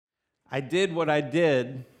I did what I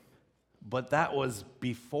did, but that was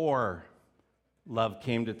before love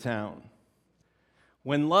came to town.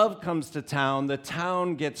 When love comes to town, the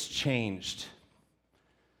town gets changed.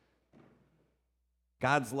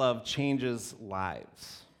 God's love changes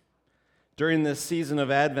lives. During this season of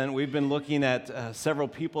Advent, we've been looking at several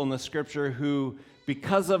people in the Scripture who,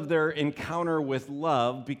 because of their encounter with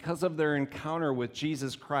love, because of their encounter with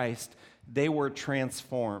Jesus Christ, they were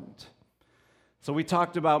transformed. So we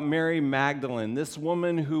talked about Mary Magdalene, this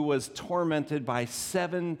woman who was tormented by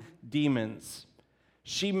 7 demons.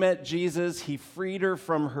 She met Jesus, he freed her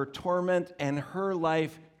from her torment, and her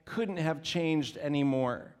life couldn't have changed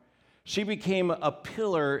anymore. She became a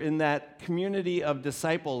pillar in that community of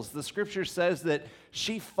disciples. The scripture says that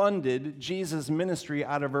she funded Jesus' ministry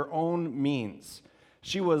out of her own means.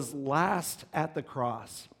 She was last at the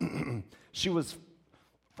cross. She was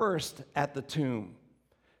first at the tomb.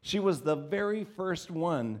 She was the very first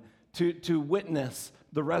one to witness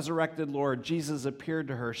the resurrected Lord. Jesus appeared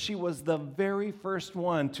to her. She was the very first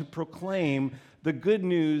one to proclaim the good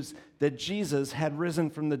news that Jesus had risen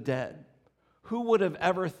from the dead. Who would have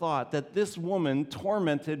ever thought that this woman,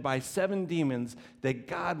 tormented by 7 demons, that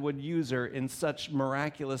God would use her in such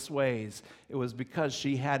miraculous ways? It was because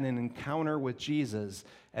she had an encounter with Jesus,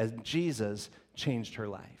 as Jesus changed her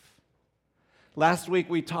life. Last week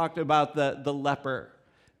we talked about the leper,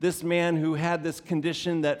 this man who had this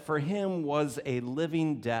condition that for him was a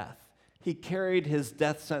living death. He carried his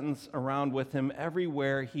death sentence around with him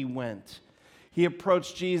everywhere he went. He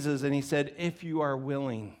approached Jesus and he said, "If you are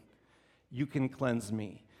willing, you can cleanse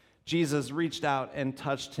me." Jesus reached out and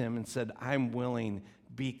touched him and said, "I'm willing,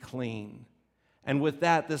 be clean." And with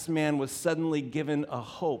that, this man was suddenly given a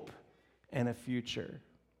hope and a future.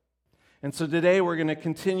 And so today we're going to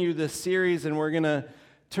continue this series and we're going to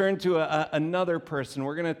turn to another person.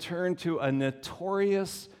 We're going to turn to a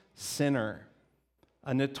notorious sinner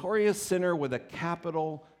with a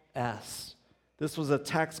capital S. This was a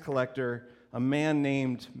tax collector, a man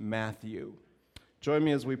named Matthew. Join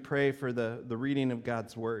me as we pray for the reading of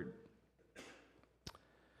God's word.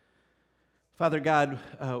 Father God,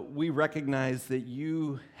 we recognize that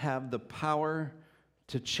you have the power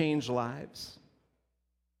to change lives.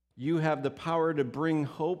 You have the power to bring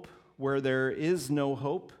hope where there is no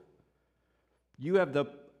hope. You have the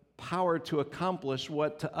power to accomplish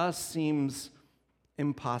what to us seems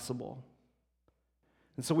impossible.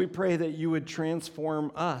 And so we pray that you would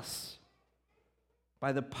transform us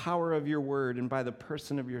by the power of your word and by the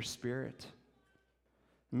person of your Spirit.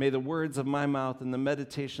 May the words of my mouth and the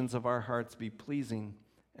meditations of our hearts be pleasing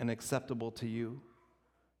and acceptable to you.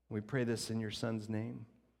 We pray this in your Son's name.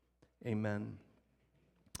 Amen.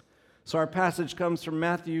 So our passage comes from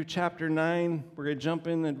Matthew chapter 9. We're going to jump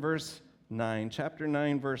in at verse 9. Chapter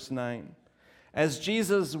 9, verse 9. As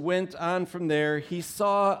Jesus went on from there, he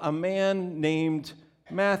saw a man named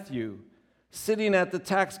Matthew sitting at the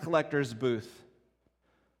tax collector's booth.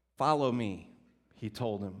 "Follow me," he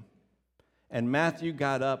told him. And Matthew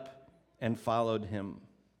got up and followed him.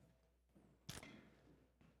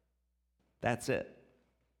 That's it.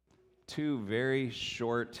 2 very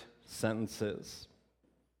short sentences.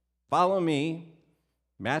 Follow me.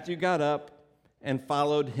 Matthew got up and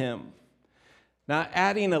followed him. Now,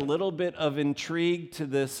 adding a little bit of intrigue to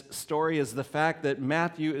this story is the fact that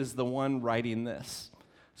Matthew is the one writing this.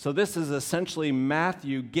 So this is essentially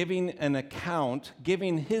Matthew giving an account,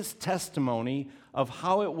 giving his testimony of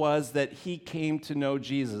how it was that he came to know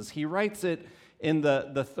Jesus. He writes it in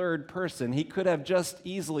the third person. He could have just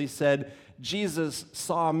easily said, "Jesus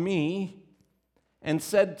saw me and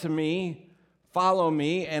said to me, 'Follow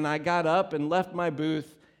me,' and I got up and left my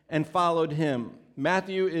booth and followed him."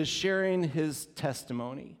 Matthew is sharing his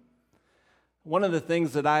testimony. One of the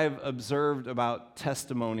things that I've observed about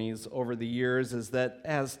testimonies over the years is that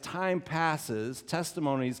as time passes,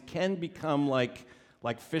 testimonies can become like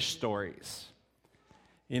fish stories.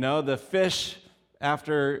 You know, the fish,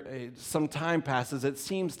 after some time passes, it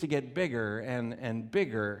seems to get bigger and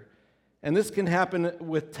bigger. And this can happen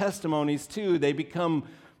with testimonies too. They become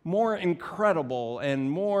more incredible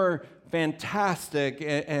and more fantastic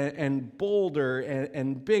and bolder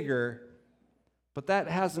and bigger. But that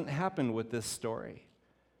hasn't happened with this story.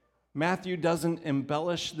 Matthew doesn't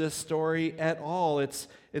embellish this story at all. It's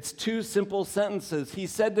 2 simple sentences. He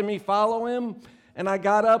said to me, "Follow him," and I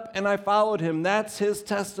got up and I followed him. That's his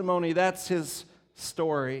testimony. That's his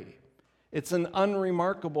story. It's an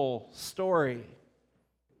unremarkable story,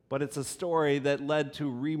 but it's a story that led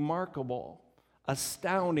to remarkable,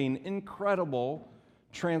 astounding, incredible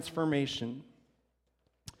transformation.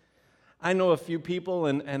 I know a few people,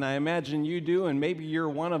 and I imagine you do, and maybe you're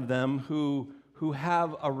one of them, who who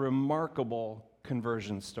have a remarkable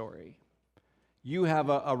conversion story. You have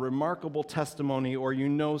a remarkable testimony, or you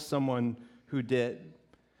know someone who did.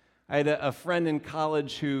 I had a friend in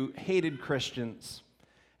college who hated Christians,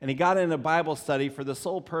 and he got into Bible study for the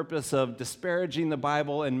sole purpose of disparaging the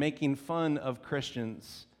Bible and making fun of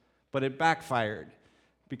Christians. But it backfired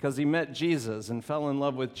because he met Jesus and fell in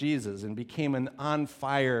love with Jesus and became an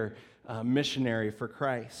on-fire missionary for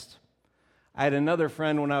Christ. I had another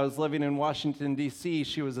friend when I was living in Washington, D.C.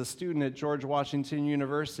 She was a student at George Washington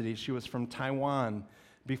University. She was from Taiwan.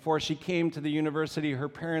 Before she came to the university, her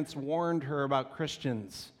parents warned her about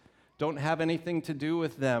Christians. Don't have anything to do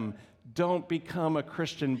with them. Don't become a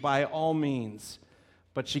Christian by all means.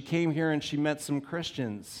 But she came here and she met some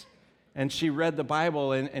Christians. And she read the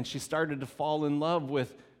Bible and she started to fall in love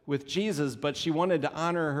with Jesus, but she wanted to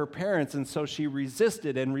honor her parents, and so she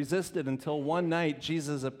resisted and resisted until one night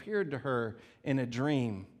Jesus appeared to her in a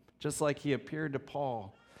dream, just like he appeared to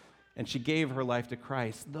Paul, and she gave her life to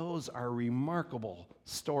Christ. Those are remarkable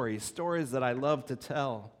stories that I love to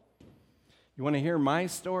tell. You want to hear my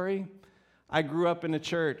story? I grew up in a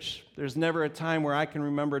church. There's never a time where I can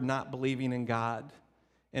remember not believing in God.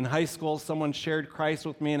 In high school, someone shared Christ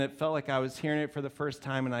with me, and it felt like I was hearing it for the first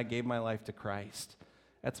time, and I gave my life to Christ.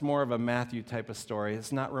 That's more of a Matthew type of story.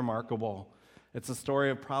 It's not remarkable. It's a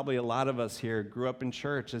story of probably a lot of us here grew up in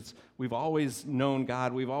church. We've always known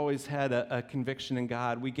God. We've always had a conviction in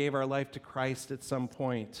God. We gave our life to Christ at some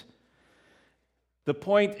point. The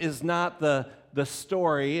point is not the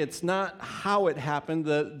story. It's not how it happened.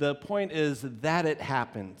 The point is that it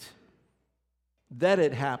happened. That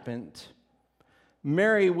it happened.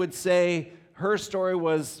 Mary would say her story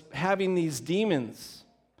was having these demons.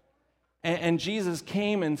 And Jesus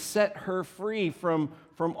came and set her free from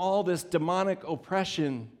all this demonic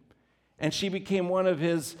oppression. And she became one of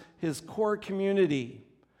his core community.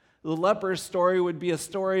 The leper's story would be a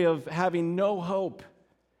story of having no hope.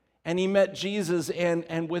 And he met Jesus,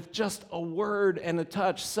 and with just a word and a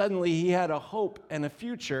touch, suddenly he had a hope and a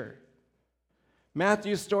future.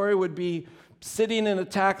 Matthew's story would be sitting in a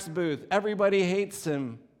tax booth. Everybody hates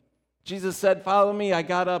him. Jesus said, "Follow me." I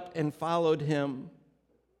got up and followed him.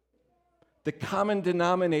 The common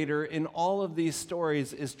denominator in all of these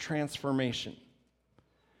stories is transformation.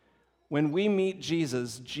 When we meet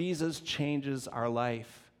Jesus, Jesus changes our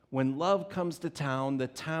life. When love comes to town, the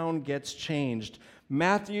town gets changed.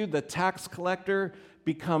 Matthew, the tax collector,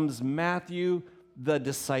 becomes Matthew, the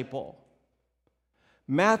disciple.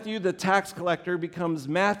 Matthew, the tax collector, becomes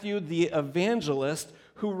Matthew, the evangelist,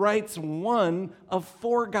 who writes one of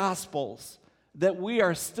 4 Gospels that we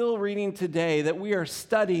are still reading today, that we are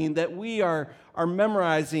studying, that we are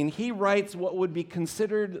memorizing. He writes what would be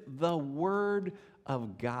considered the Word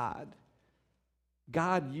of God.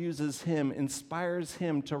 God uses him, inspires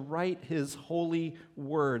him to write his holy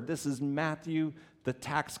word. This is Matthew, the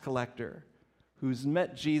tax collector, who's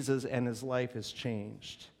met Jesus and his life has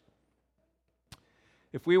changed.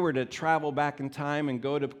 If we were to travel back in time and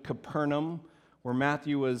go to Capernaum, where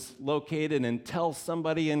Matthew was located, and tell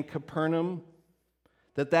somebody in Capernaum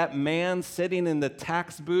that man sitting in the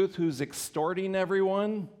tax booth who's extorting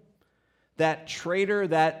everyone, that traitor,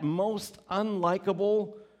 that most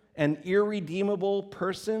unlikable and irredeemable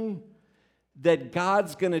person, that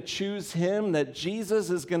God's going to choose him, that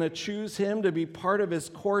Jesus is going to choose him to be part of his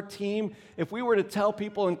core team, if we were to tell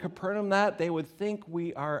people in Capernaum that, they would think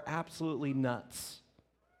we are absolutely nuts.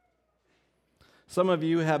 Some of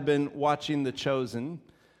you have been watching The Chosen.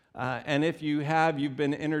 And if you have, you've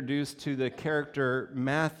been introduced to the character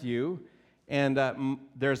Matthew, and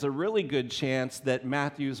there's a really good chance that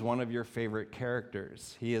Matthew's one of your favorite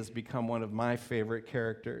characters. He has become one of my favorite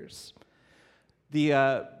characters.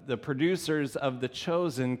 The producers of The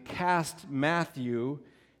Chosen cast Matthew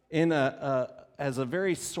in as a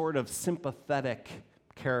very sort of sympathetic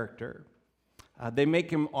character. They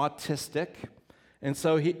make him autistic, and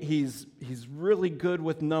so he's really good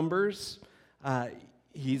with numbers.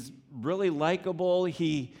 He's really likable.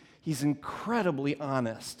 He's incredibly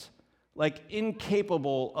honest, like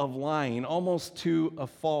incapable of lying, almost to a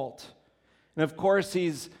fault. And of course,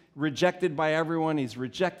 he's rejected by everyone. He's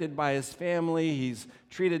rejected by his family. He's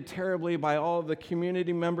treated terribly by all of the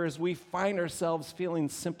community members. We find ourselves feeling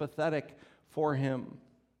sympathetic for him.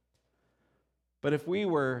 But if we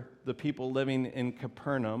were the people living in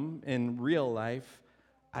Capernaum in real life,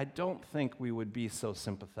 I don't think we would be so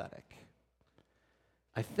sympathetic.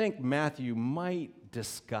 I think Matthew might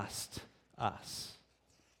disgust us.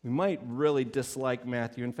 We might really dislike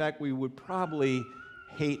Matthew. In fact, we would probably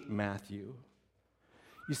hate Matthew.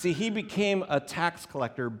 You see, he became a tax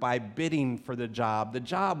collector by bidding for the job. The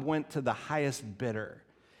job went to the highest bidder.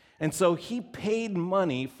 And so he paid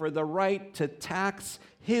money for the right to tax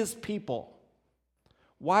his people.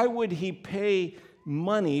 Why would he pay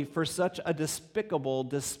money for such a despicable,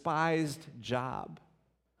 despised job?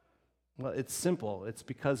 Well, it's simple. It's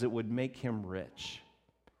because it would make him rich.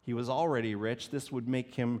 He was already rich. This would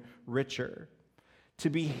make him richer.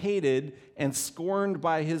 To be hated and scorned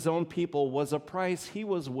by his own people was a price he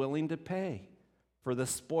was willing to pay for the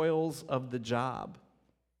spoils of the job.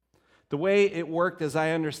 The way it worked, as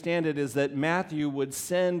I understand it, is that Matthew would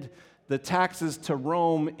send the taxes to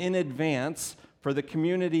Rome in advance for the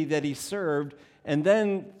community that he served, and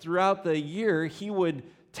then throughout the year, he would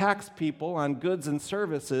tax people on goods and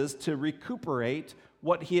services to recuperate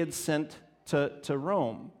what he had sent to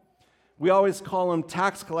Rome. We always call them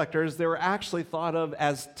tax collectors. They were actually thought of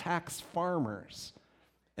as tax farmers.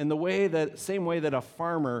 In the same way that a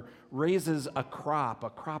farmer raises a crop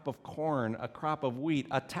of corn, a crop of wheat,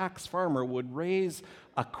 a tax farmer would raise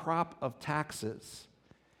a crop of taxes.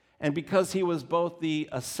 And because he was both the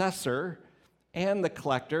assessor and the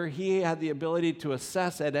collector, he had the ability to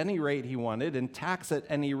assess at any rate he wanted and tax at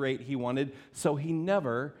any rate he wanted, so he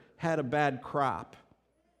never had a bad crop.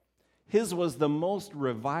 His was the most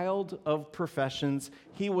reviled of professions.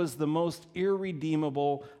 He was the most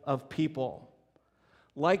irredeemable of people.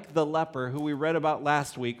 Like the leper who we read about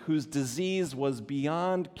last week, whose disease was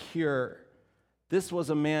beyond cure, this was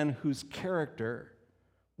a man whose character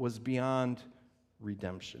was beyond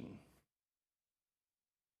redemption.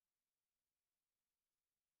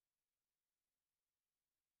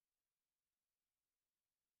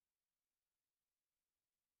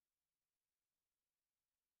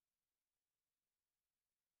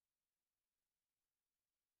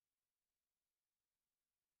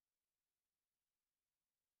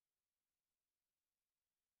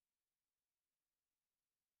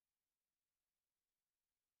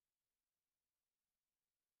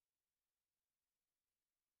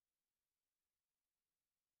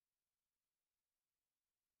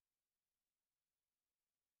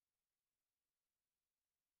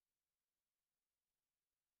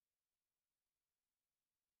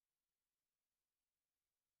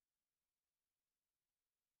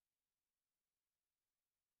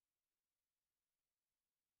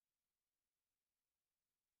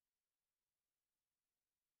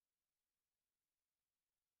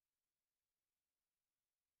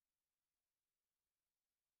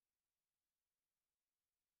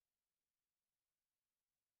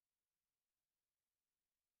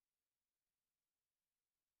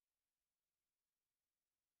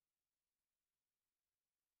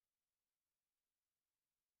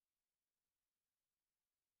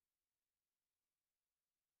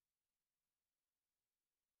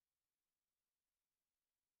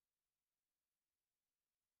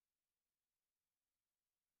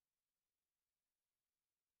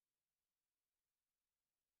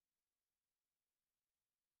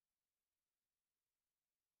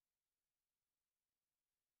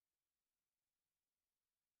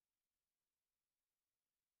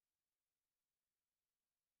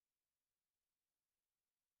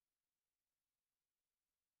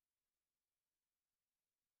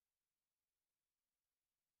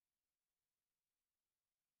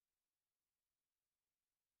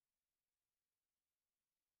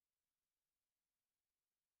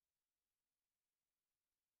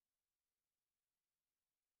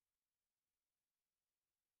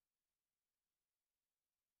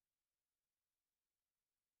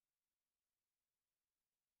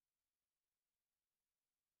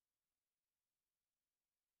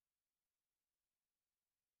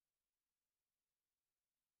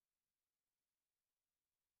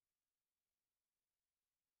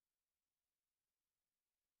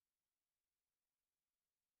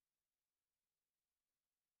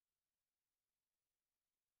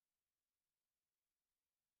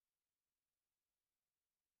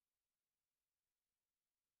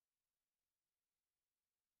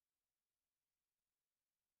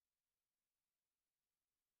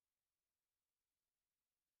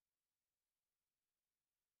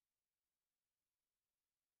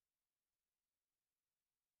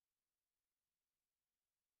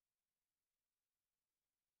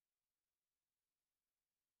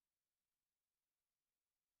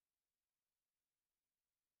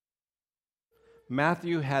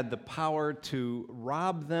 Matthew had the power to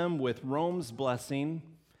rob them with Rome's blessing,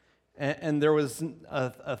 and there was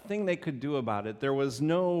a thing they could do about it. There was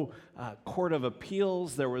no court of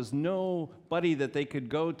appeals. There was nobody that they could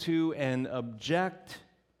go to and object.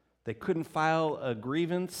 They couldn't file a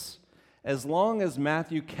grievance. As long as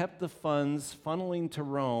Matthew kept the funds funneling to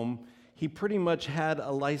Rome, he pretty much had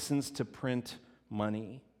a license to print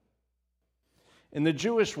money. In the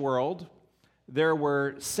Jewish world, there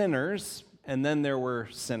were sinners, and then there were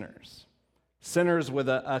sinners. Sinners with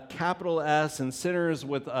a capital S and sinners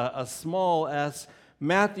with a small s.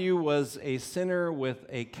 Matthew was a sinner with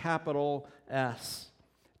a capital S.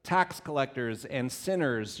 Tax collectors and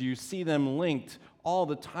sinners, you see them linked all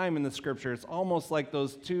the time in the scripture. It's almost like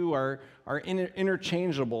those two are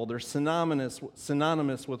interchangeable. They're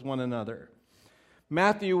synonymous with one another.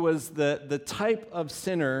 Matthew was the type of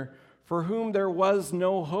sinner for whom there was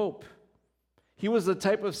no hope. He was the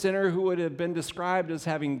type of sinner who would have been described as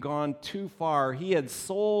having gone too far. He had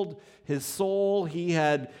sold his soul. He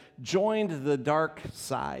had joined the dark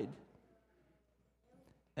side.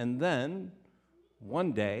 And then,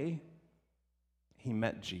 one day, he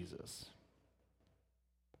met Jesus.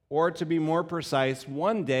 Or to be more precise,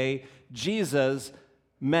 one day, Jesus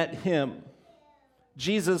met him.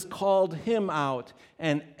 Jesus called him out,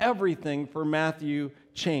 and everything for Matthew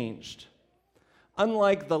changed.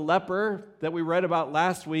 Unlike the leper that we read about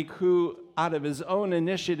last week, who out of his own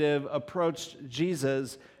initiative approached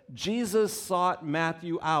Jesus, Jesus sought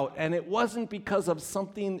Matthew out. And it wasn't because of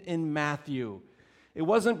something in Matthew. It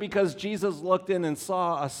wasn't because Jesus looked in and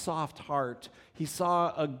saw a soft heart. He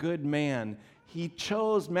saw a good man. He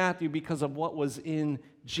chose Matthew because of what was in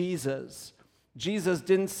Jesus. Jesus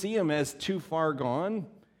didn't see him as too far gone.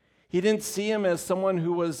 He didn't see him as someone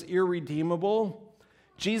who was irredeemable.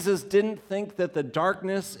 Jesus didn't think that the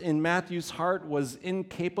darkness in Matthew's heart was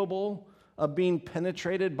incapable of being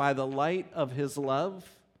penetrated by the light of his love.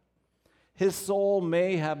 His soul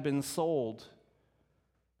may have been sold,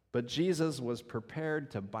 but Jesus was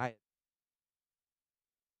prepared to buy it.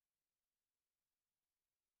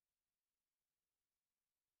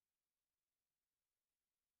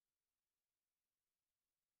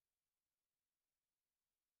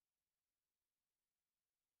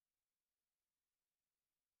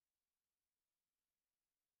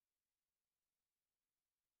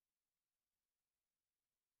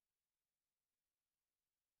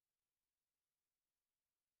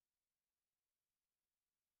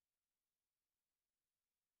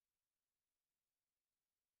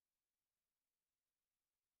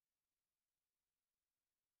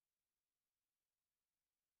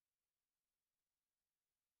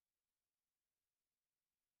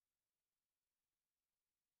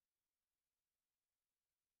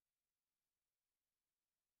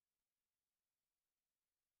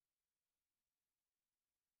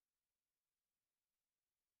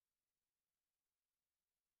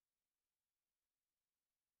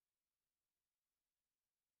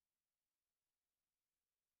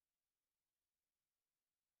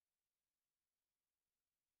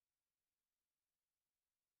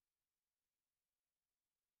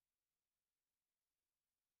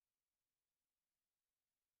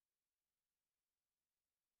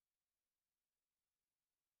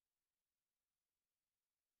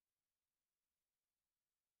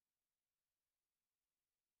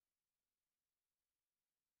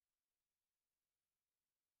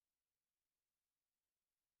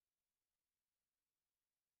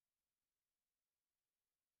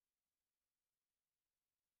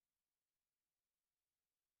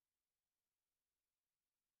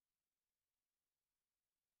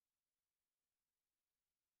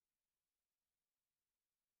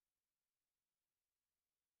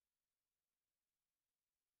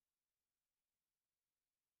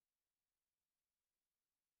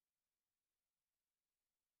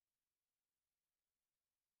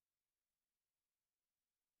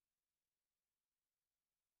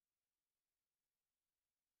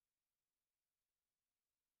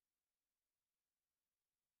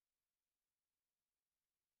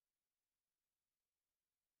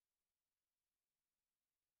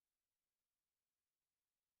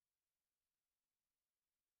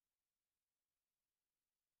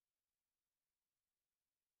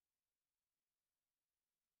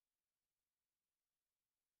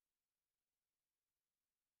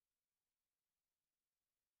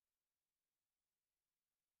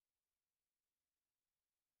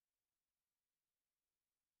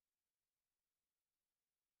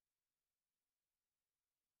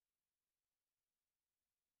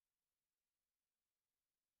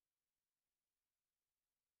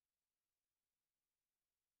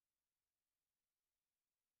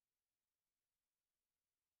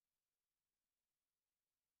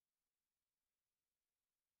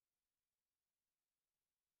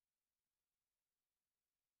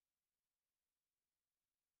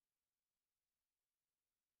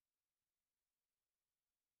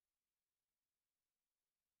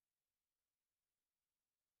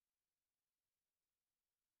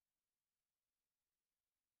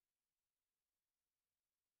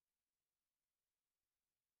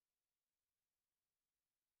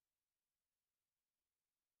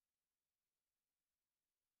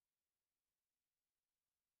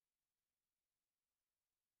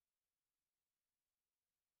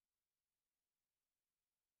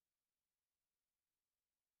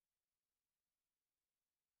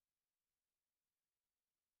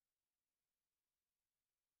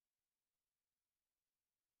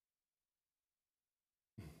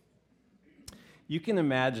 You can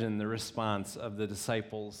imagine the response of the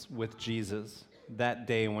disciples with Jesus that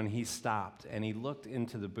day when he stopped and he looked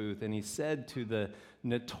into the booth and he said to the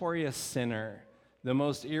notorious sinner, the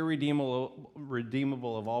most irredeemable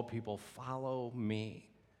of all people, "Follow me."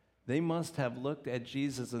 They must have looked at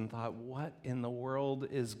Jesus and thought, what in the world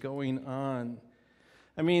is going on?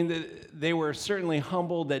 I mean, they were certainly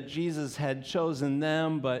humbled that Jesus had chosen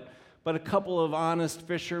them, but a couple of honest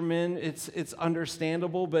fishermen, it's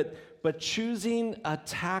understandable, but choosing a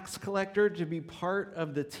tax collector to be part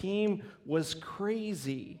of the team was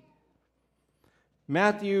crazy.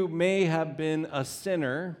 Matthew may have been a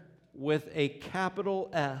sinner with a capital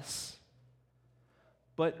S,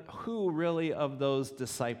 but who really of those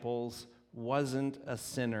disciples wasn't a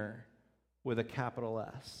sinner with a capital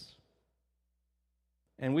S?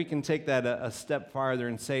 And we can take that a step farther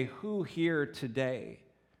and say, who here today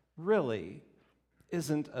really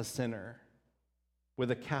isn't a sinner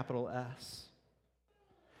with a capital S?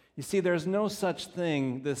 You see, there's no such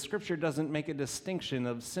thing. The scripture doesn't make a distinction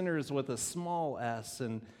of sinners with a small s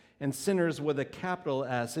and sinners with a capital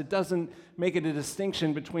S. It doesn't make it a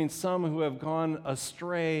distinction between some who have gone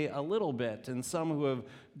astray a little bit and some who have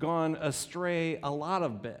gone astray a lot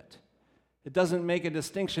of bit. It doesn't make a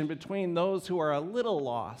distinction between those who are a little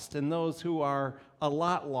lost and those who are a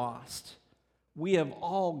lot lost. We have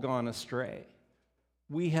all gone astray.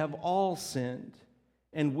 We have all sinned,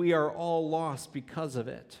 and we are all lost because of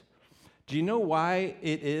it. Do you know why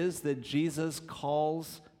it is that Jesus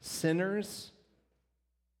calls sinners?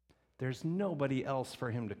 There's nobody else for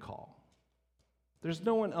him to call. There's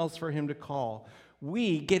no one else for him to call.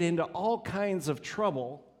 We get into all kinds of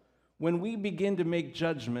trouble when we begin to make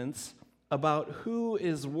judgments about who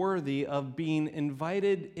is worthy of being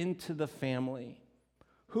invited into the family,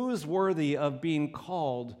 who is worthy of being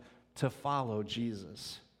called to follow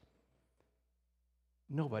Jesus.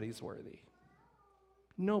 Nobody's worthy.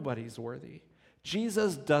 Nobody's worthy.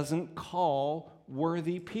 Jesus doesn't call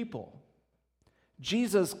worthy people.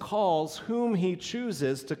 Jesus calls whom he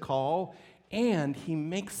chooses to call, and he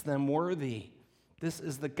makes them worthy. This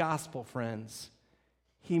is the gospel, friends.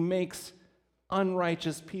 He makes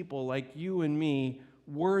unrighteous people like you and me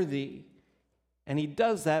worthy. And he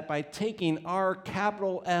does that by taking our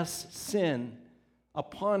capital S sin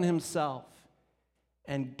upon himself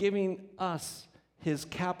and giving us his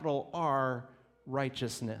capital R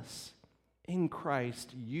righteousness. In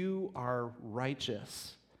Christ, you are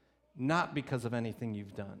righteous, not because of anything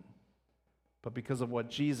you've done, but because of what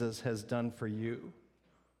Jesus has done for you.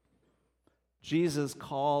 Jesus'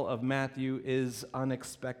 call of Matthew is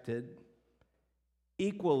unexpected.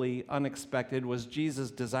 Equally unexpected was Jesus'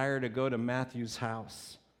 desire to go to Matthew's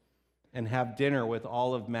house and have dinner with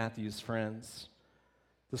all of Matthew's friends.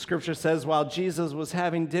 The scripture says, while Jesus was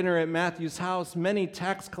having dinner at Matthew's house, many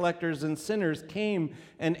tax collectors and sinners came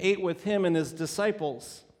and ate with him and his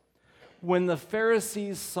disciples. When the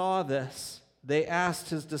Pharisees saw this, they asked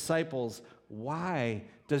his disciples, "Why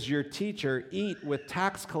does your teacher eat with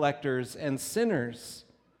tax collectors and sinners?"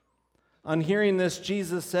 On hearing this,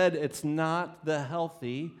 Jesus said, "It's not the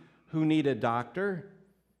healthy who need a doctor,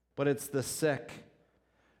 but it's the sick.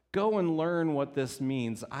 Go and learn what this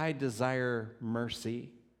means. I desire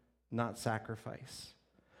mercy, not sacrifice.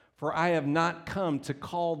 For I have not come to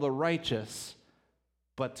call the righteous,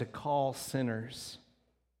 but to call sinners."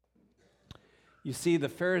 You see, the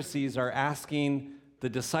Pharisees are asking the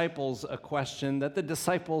disciples a question that the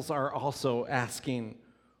disciples are also asking.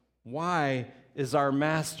 Why is our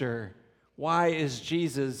master, why is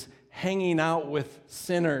Jesus hanging out with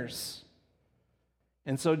sinners?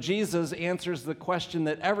 And so Jesus answers the question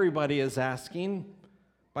that everybody is asking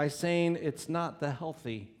by saying it's not the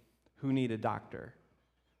healthy who need a doctor,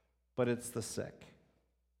 but it's the sick.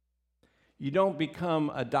 You don't become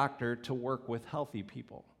a doctor to work with healthy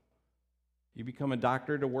people. You become a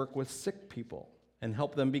doctor to work with sick people and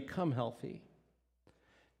help them become healthy.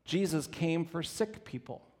 Jesus came for sick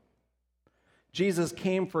people. Jesus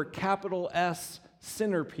came for capital S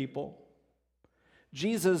sinner people.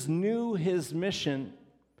 Jesus knew his mission,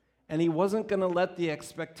 and he wasn't going to let the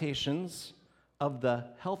expectations of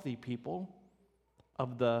the healthy people,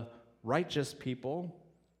 of the righteous people,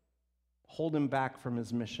 hold him back from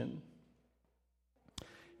his mission.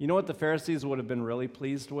 You know what the Pharisees would have been really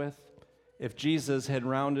pleased with? If Jesus had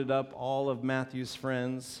rounded up all of Matthew's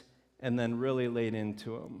friends and then really laid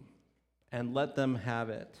into them and let them have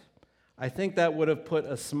it. I think that would have put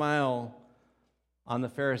a smile on the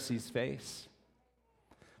Pharisees' face.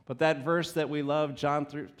 But that verse that we love, John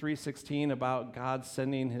 3:16, about God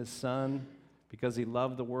sending his son because he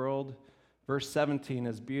loved the world, verse 17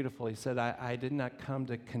 is beautiful. He said, I did not come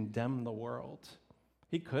to condemn the world.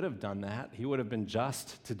 He could have done that. He would have been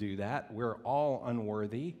just to do that. We're all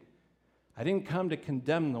unworthy. I didn't come to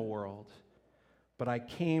condemn the world, but I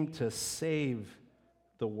came to save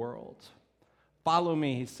the world. Follow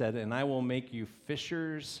me, he said, and I will make you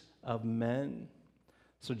fishers of men.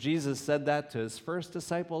 So Jesus said that to his first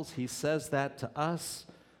disciples. He says that to us.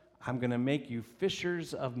 I'm going to make you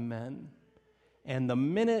fishers of men. And the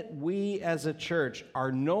minute we as a church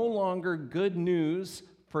are no longer good news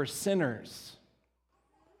for sinners,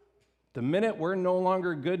 the minute we're no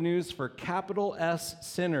longer good news for capital S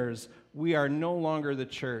sinners, we are no longer the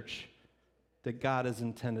church that God has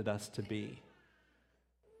intended us to be.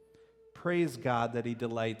 Praise God that he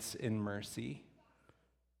delights in mercy.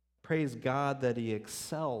 Praise God that he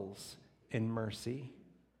excels in mercy.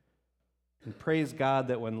 And praise God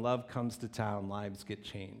that when love comes to town, lives get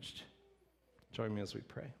changed. Join me as we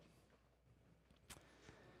pray.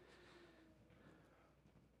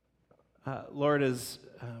 Lord, as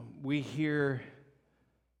we hear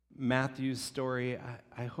Matthew's story,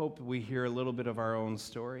 I hope we hear a little bit of our own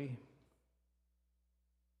story.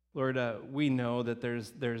 Lord, we know that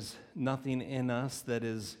there's nothing in us that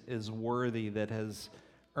is worthy, that has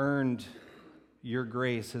earned your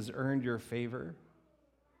grace, has earned your favor.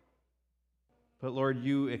 But Lord,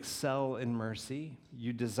 you excel in mercy.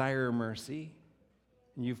 You desire mercy.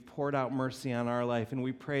 And you've poured out mercy on our life. And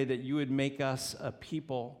we pray that you would make us a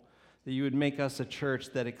people, that you would make us a church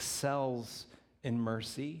that excels in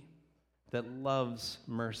mercy, that loves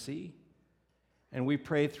mercy. And we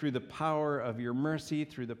pray through the power of your mercy,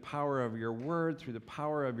 through the power of your word, through the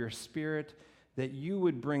power of your spirit, that you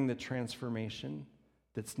would bring the transformation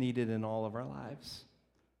that's needed in all of our lives.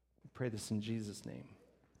 We pray this in Jesus' name.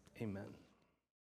 Amen.